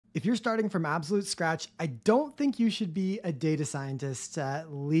If you're starting from absolute scratch, I don't think you should be a data scientist,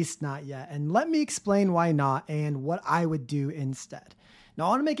 at least not yet. And let me explain why not and what I would do instead. Now, I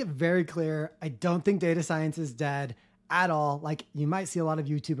want to make it very clear, I don't think data science is dead at all. Like you might see a lot of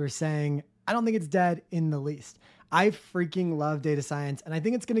YouTubers saying, I don't think it's dead in the least. I freaking love data science and I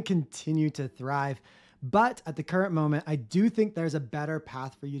think it's going to continue to thrive. But at the current moment, I do think there's a better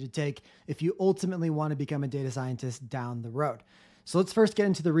path for you to take if you ultimately want to become a data scientist down the road. So let's first get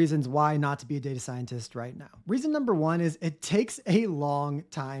into the reasons why not to be a data scientist right now. Reason number one is it takes a long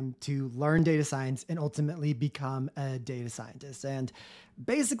time to learn data science and ultimately become a data scientist. And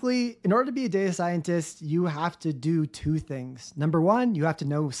basically, in order to be a data scientist, you have to do two things. Number one, you have to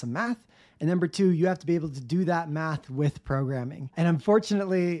know some math. And number two, you have to be able to do that math with programming. And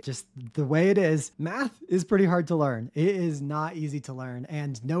unfortunately, just the way it is, math is pretty hard to learn. It is not easy to learn.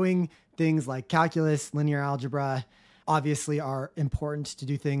 And knowing things like calculus, linear algebra, obviously are important to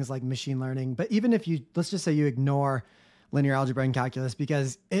do things like machine learning. But even if you, let's just say you ignore linear algebra and calculus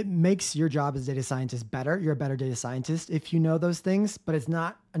because it makes your job as a data scientist better. You're a better data scientist if you know those things, but it's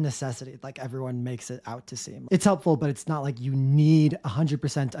not a necessity like everyone makes it out to seem. It's helpful, but it's not like you need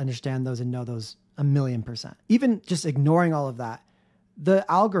 100% to understand those and know those 1,000,000%. Even just ignoring all of that, the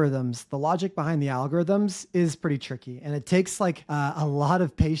algorithms, the logic behind the algorithms is pretty tricky. And it takes like a lot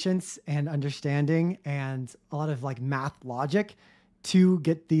of patience and understanding and a lot of like math logic to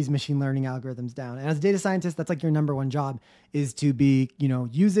get these machine learning algorithms down. And as a data scientist, that's like your number one job is to be,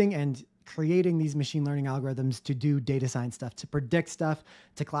 using and creating these machine learning algorithms to do data science stuff, to predict stuff,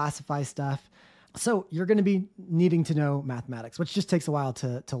 to classify stuff. So you're going to be needing to know mathematics, which just takes a while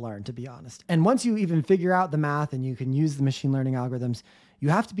to learn, to be honest. And once you even figure out the math and you can use the machine learning algorithms, you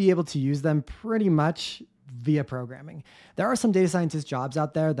have to be able to use them pretty much via programming. There are some data scientist jobs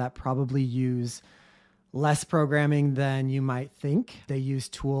out there that probably use less programming than you might think. They use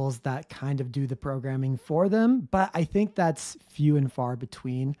tools that kind of do the programming for them, but I think that's few and far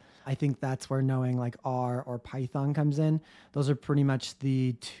between. I think that's where knowing like R or Python comes in. Those are pretty much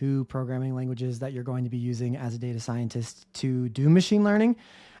the two programming languages that you're going to be using as a data scientist to do machine learning.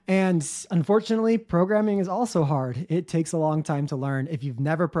 And unfortunately, programming is also hard. It takes a long time to learn. If you've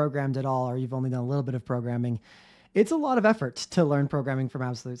never programmed at all, or you've only done a little bit of programming, it's a lot of effort to learn programming from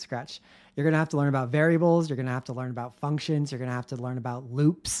absolute scratch. You're going to have to learn about variables. You're going to have to learn about functions. You're going to have to learn about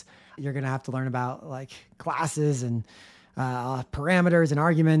loops. You're going to have to learn about like classes and parameters and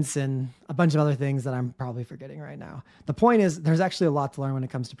arguments and a bunch of other things that I'm probably forgetting right now. The point is there's actually a lot to learn when it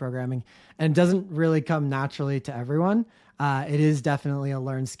comes to programming, and it doesn't really come naturally to everyone. It is definitely a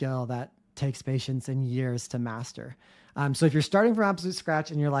learned skill that takes patience and years to master. So if you're starting from absolute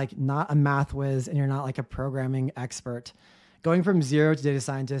scratch and you're like not a math whiz and you're not like a programming expert, going from zero to data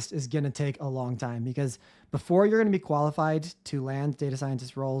scientist is going to take a long time because before you're going to be qualified to land data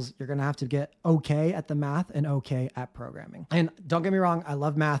scientist roles, you're going to have to get okay at the math and okay at programming. And don't get me wrong, I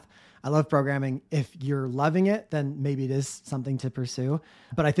love math. I love programming. If you're loving it, then maybe it is something to pursue.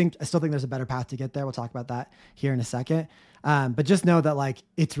 But I still think there's a better path to get there. We'll talk about that here in a second. But just know that like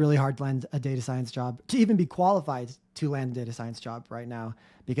it's really hard to land a data science job, to even be qualified to land a data science job right now,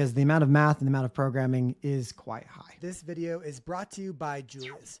 because the amount of math and the amount of programming is quite high. This video is brought to you by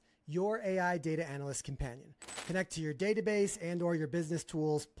Julius, your AI data analyst companion. Connect to your database and or your business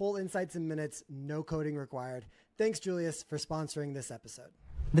tools, pull insights in minutes, no coding required. Thanks, Julius, for sponsoring this episode.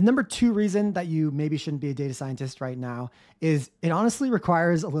 The number two reason that you maybe shouldn't be a data scientist right now is it honestly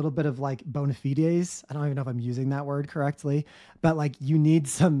requires a little bit of like bona fides. I don't even know if I'm using that word correctly, but like you need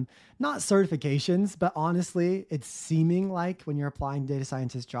some, not certifications, but honestly, it's seeming like when you're applying data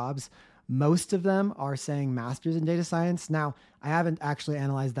scientist jobs, most of them are saying masters in data science. Now, I haven't actually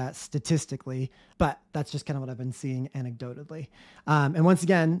analyzed that statistically, but that's just kind of what I've been seeing anecdotally. And once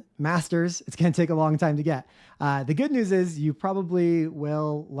again, masters, it's going to take a long time to get. The good news is you probably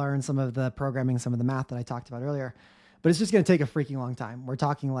will learn some of the programming, some of the math that I talked about earlier, but it's just going to take a freaking long time. We're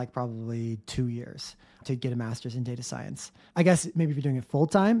talking like probably 2 years to get a master's in data science. I guess maybe if you're doing it full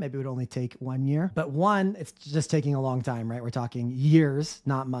time, maybe it would only take 1 year, but one, it's just taking a long time, right? We're talking years,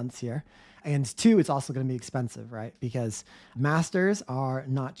 not months here. And two, it's also going to be expensive, right? Because masters are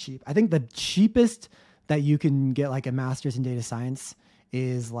not cheap. I think the cheapest that you can get like a master's in data science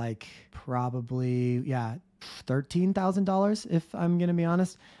is like probably, $13,000 if I'm going to be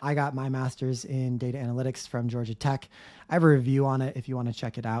honest. I got my master's in data analytics from Georgia Tech I have a review on it if you want to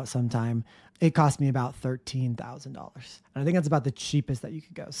check it out sometime. It cost me about $13,000. And I think that's about the cheapest that you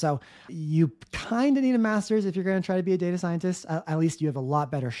could go. So you kind of need a master's if you're going to try to be a data scientist. At least you have a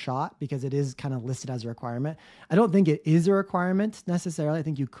lot better shot because it is kind of listed as a requirement. I don't think it is a requirement necessarily. I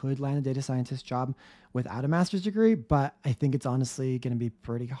think you could land a data scientist job without a master's degree, but I think it's honestly going to be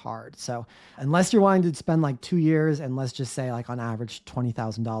pretty hard. So unless you're wanting to spend like 2 years and let's just say like on average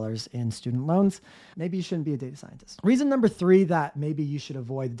 $20,000 in student loans, maybe you shouldn't be a data scientist. Reason number 3 that maybe you should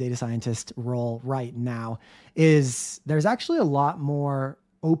avoid the data scientist role right now is there's actually a lot more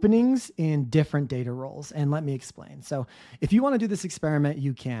openings in different data roles. And let me explain. So if you want to do this experiment,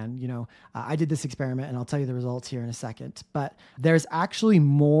 you can. I did this experiment and I'll tell you the results here in a second. But there's actually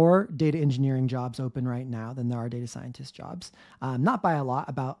more data engineering jobs open right now than there are data scientist jobs. Not by a lot,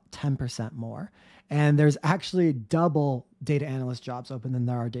 about 10% more. And there's actually double data analyst jobs open than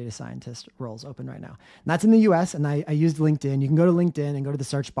there are data scientist roles open right now. And that's in the US. And I used LinkedIn. You can go to LinkedIn and go to the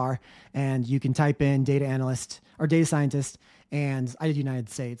search bar and you can type in data analyst or data scientist. And I did United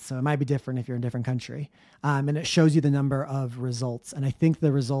States, so it might be different if you're in a different country. And it shows you the number of results. And I think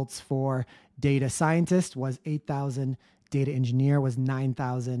the results for data scientist was 8,000, data engineer was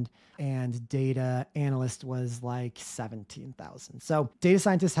 9,000, and data analyst was like 17,000. So data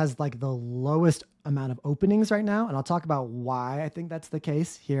scientist has like the lowest amount of openings right now. And I'll talk about why I think that's the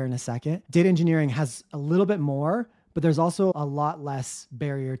case here in a second. Data engineering has a little bit more, but there's also a lot less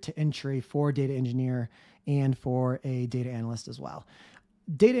barrier to entry for data engineer and for a data analyst as well.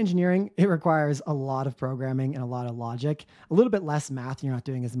 Data engineering, it requires a lot of programming and a lot of logic, a little bit less math. You're not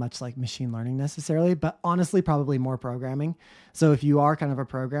doing as much like machine learning necessarily, but honestly, probably more programming. So if you are kind of a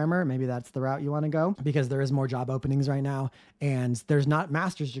programmer, maybe that's the route you want to go because there is more job openings right now and there's not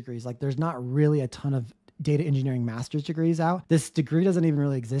master's degrees. Like there's not really a ton of data engineering master's degrees out. This degree doesn't even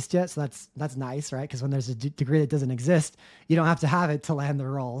really exist yet. So that's nice, right? Because when there's a degree that doesn't exist, you don't have to have it to land the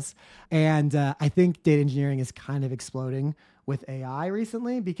roles. And I think data engineering is kind of exploding with AI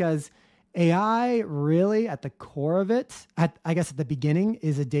recently because AI really at the core of it, I guess at the beginning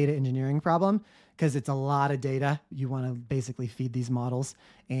is a data engineering problem because it's a lot of data. You want to basically feed these models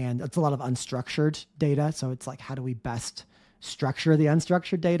and it's a lot of unstructured data. So it's like, how do we best structure the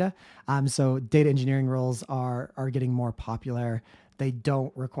unstructured data? So data engineering roles are getting more popular. They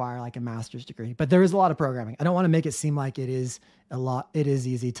don't require like a master's degree, but there is a lot of programming. I don't want to make it seem like it is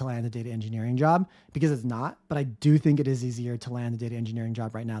easy to land a data engineering job because it's not, but I do think it is easier to land a data engineering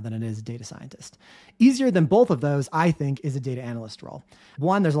job right now than it is a data scientist. Easier than both of those, I think, is a data analyst role.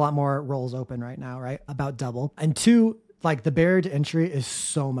 One, there's a lot more roles open right now, right? About double. And two, like the barrier to entry is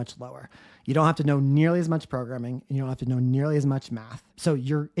so much lower. You don't have to know nearly as much programming and you don't have to know nearly as much math. So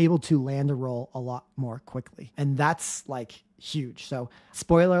you're able to land a role a lot more quickly. And that's like huge. So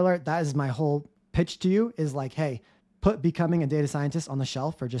spoiler alert, that is my whole pitch to you is like, hey, put becoming a data scientist on the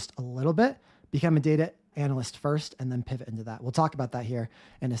shelf for just a little bit, become a data analyst first, and then pivot into that. We'll talk about that here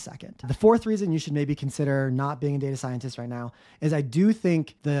in a second. The fourth reason you should maybe consider not being a data scientist right now is I do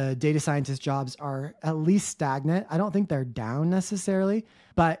think the data scientist jobs are at least stagnant. I don't think they're down necessarily,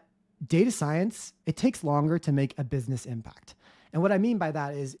 but data science, it takes longer to make a business impact. And what I mean by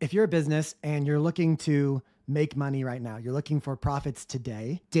that is if you're a business and you're looking to make money right now, you're looking for profits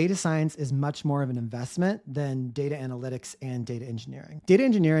today, data science is much more of an investment than data analytics and data engineering. Data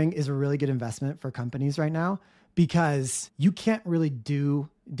engineering is a really good investment for companies right now because you can't really do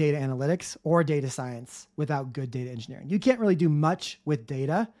data analytics or data science without good data engineering. You can't really do much with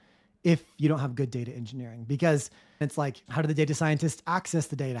data if you don't have good data engineering because it's like, how do the data scientists access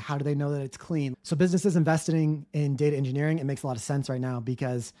the data? How do they know that it's clean? So businesses investing in data engineering, it makes a lot of sense right now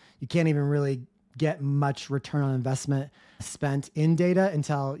because you can't even really get much return on investment spent in data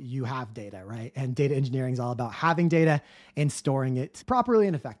until you have data, right? And data engineering is all about having data and storing it properly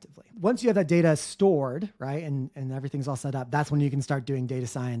and effectively. Once you have that data stored, right, and everything's all set up, that's when you can start doing data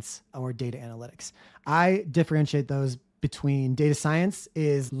science or data analytics. I differentiate those between data science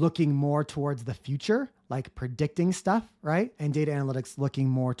is looking more towards the future, like predicting stuff, right? And data analytics looking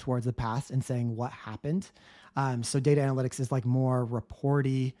more towards the past and saying what happened. So data analytics is like more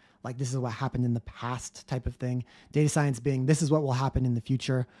reporty, like this is what happened in the past type of thing. Data science being this is what will happen in the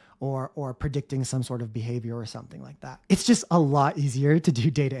future or predicting some sort of behavior or something like that. It's just a lot easier to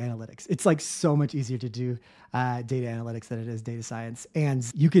do data analytics. It's like so much easier to do data analytics than it is data science. And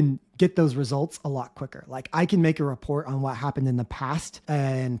you can get those results a lot quicker. Like I can make a report on what happened in the past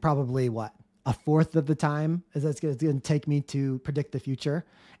and probably a fourth of the time is it's going to take me to predict the future.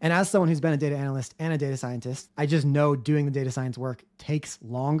 And as someone who's been a data analyst and a data scientist, I just know doing the data science work takes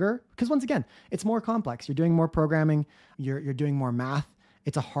longer because once again, it's more complex. You're doing more programming, you're doing more math.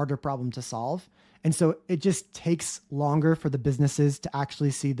 It's a harder problem to solve. And so it just takes longer for the businesses to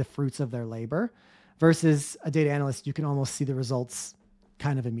actually see the fruits of their labor versus a data analyst. You can almost see the results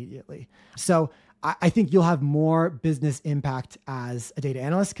kind of immediately. So I think you'll have more business impact as a data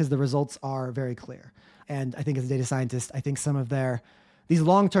analyst because the results are very clear. And I think as a data scientist, I think some of these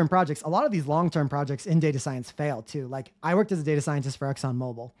long-term projects, a lot of these long-term projects in data science fail too. Like I worked as a data scientist for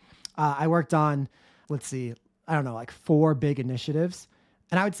ExxonMobil. I worked on, like 4 big initiatives.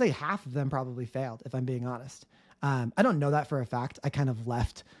 And I would say half of them probably failed, if I'm being honest. I don't know that for a fact. I kind of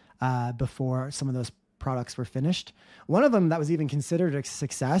left before some of those products were finished. One of them that was even considered a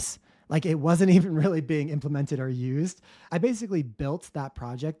success, like it wasn't even really being implemented or used. I basically built that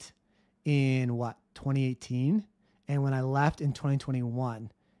project in 2018. And when I left in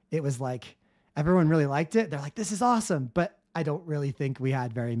 2021, it was like, everyone really liked it. They're like, this is awesome. But I don't really think we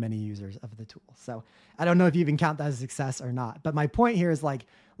had very many users of the tool. So I don't know if you even count that as a success or not. But my point here is like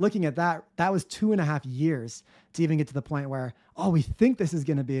looking at that was 2.5 years to even get to the point where, we think this is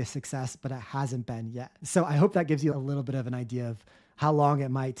going to be a success, but it hasn't been yet. So I hope that gives you a little bit of an idea of how long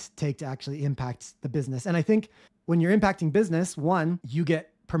it might take to actually impact the business. And I think when you're impacting business, one, you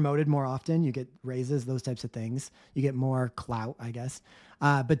get promoted more often, you get raises, those types of things. You get more clout, I guess.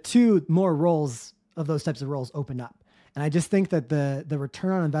 But 2, more roles of those types of roles open up. And I just think that the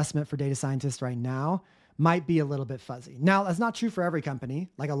return on investment for data scientists right now might be a little bit fuzzy. Now, that's not true for every company.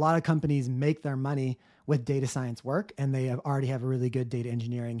 Like a lot of companies make their money with data science work, and they already have a really good data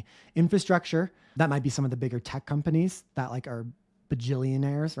engineering infrastructure. That might be some of the bigger tech companies that like are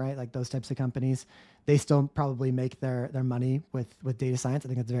bajillionaires, right? Like those types of companies, they still probably make their money with data science. I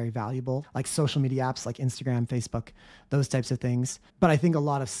think it's very valuable, like social media apps like Instagram, Facebook, those types of things. But I think a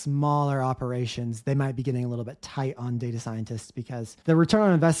lot of smaller operations, they might be getting a little bit tight on data scientists because the return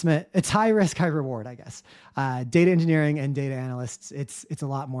on investment, it's high risk, high reward, I guess. Data engineering and data analysts, it's a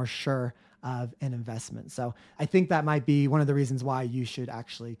lot more sure of an investment. So I think that might be one of the reasons why you should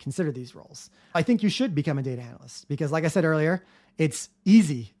actually consider these roles. I think you should become a data analyst because like I said earlier, it's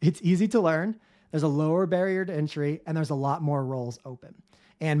easy. It's easy to learn. There's a lower barrier to entry and there's a lot more roles open.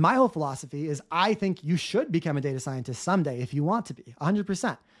 And my whole philosophy is I think you should become a data scientist someday if you want to be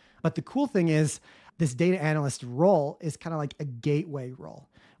 100%. But the cool thing is this data analyst role is kind of like a gateway role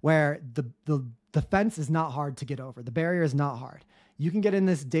where the fence is not hard to get over. The barrier is not hard. You can get in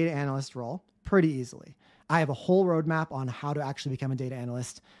this data analyst role pretty easily. I have a whole roadmap on how to actually become a data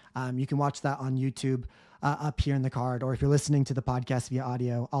analyst. You can watch that on YouTube up here in the card, or if you're listening to the podcast via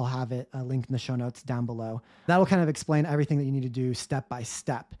audio, I'll have it linked in the show notes down below. That'll kind of explain everything that you need to do step by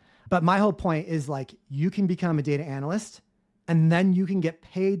step. But my whole point is like, you can become a data analyst and then you can get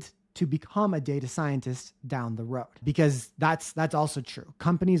paid to become a data scientist down the road, because that's also true.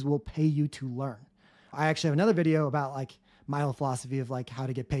 Companies will pay you to learn. I actually have another video about like my whole philosophy of like how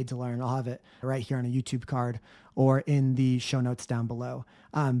to get paid to learn. I'll have it right here on a YouTube card or in the show notes down below.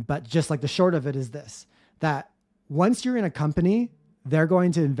 But just like the short of it is this, that once you're in a company, they're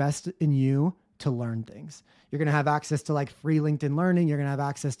going to invest in you to learn things. You're going to have access to like free LinkedIn learning. You're going to have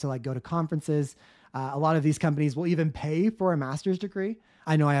access to like go to conferences. A lot of these companies will even pay for a master's degree.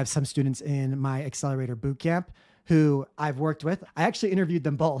 I know I have some students in my accelerator bootcamp who I've worked with. I actually interviewed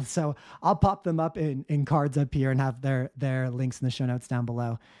them both. So I'll pop them up in cards up here and have their links in the show notes down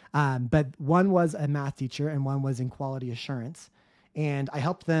below. But one was a math teacher and one was in quality assurance. And I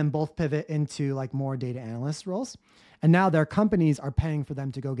helped them both pivot into like more data analyst roles. And now their companies are paying for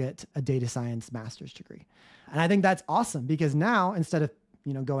them to go get a data science master's degree. And I think that's awesome because now instead of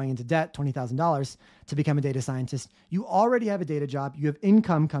going into debt, $20,000 to become a data scientist, you already have a data job. You have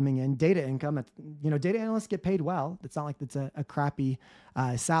income coming in, data income. Data analysts get paid well. It's not like it's a crappy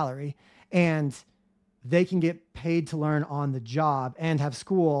salary. And they can get paid to learn on the job and have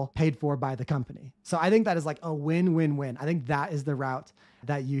school paid for by the company. So I think that is like a win-win-win. I think that is the route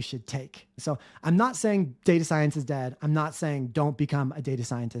that you should take. So I'm not saying data science is dead. I'm not saying don't become a data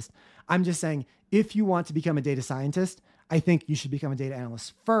scientist. I'm just saying if you want to become a data scientist, I think you should become a data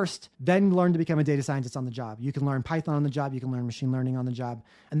analyst first, then learn to become a data scientist on the job. You can learn Python on the job. You can learn machine learning on the job.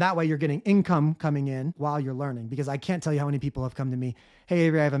 And that way you're getting income coming in while you're learning, because I can't tell you how many people have come to me, hey,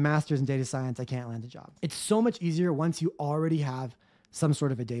 Avery, I have a master's in data science. I can't land a job. It's so much easier once you already have some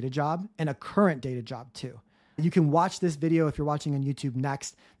sort of a data job and a current data job too. You can watch this video if you're watching on YouTube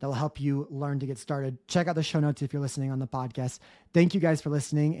next. That will help you learn to get started. Check out the show notes if you're listening on the podcast. Thank you guys for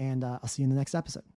listening, and I'll see you in the next episode.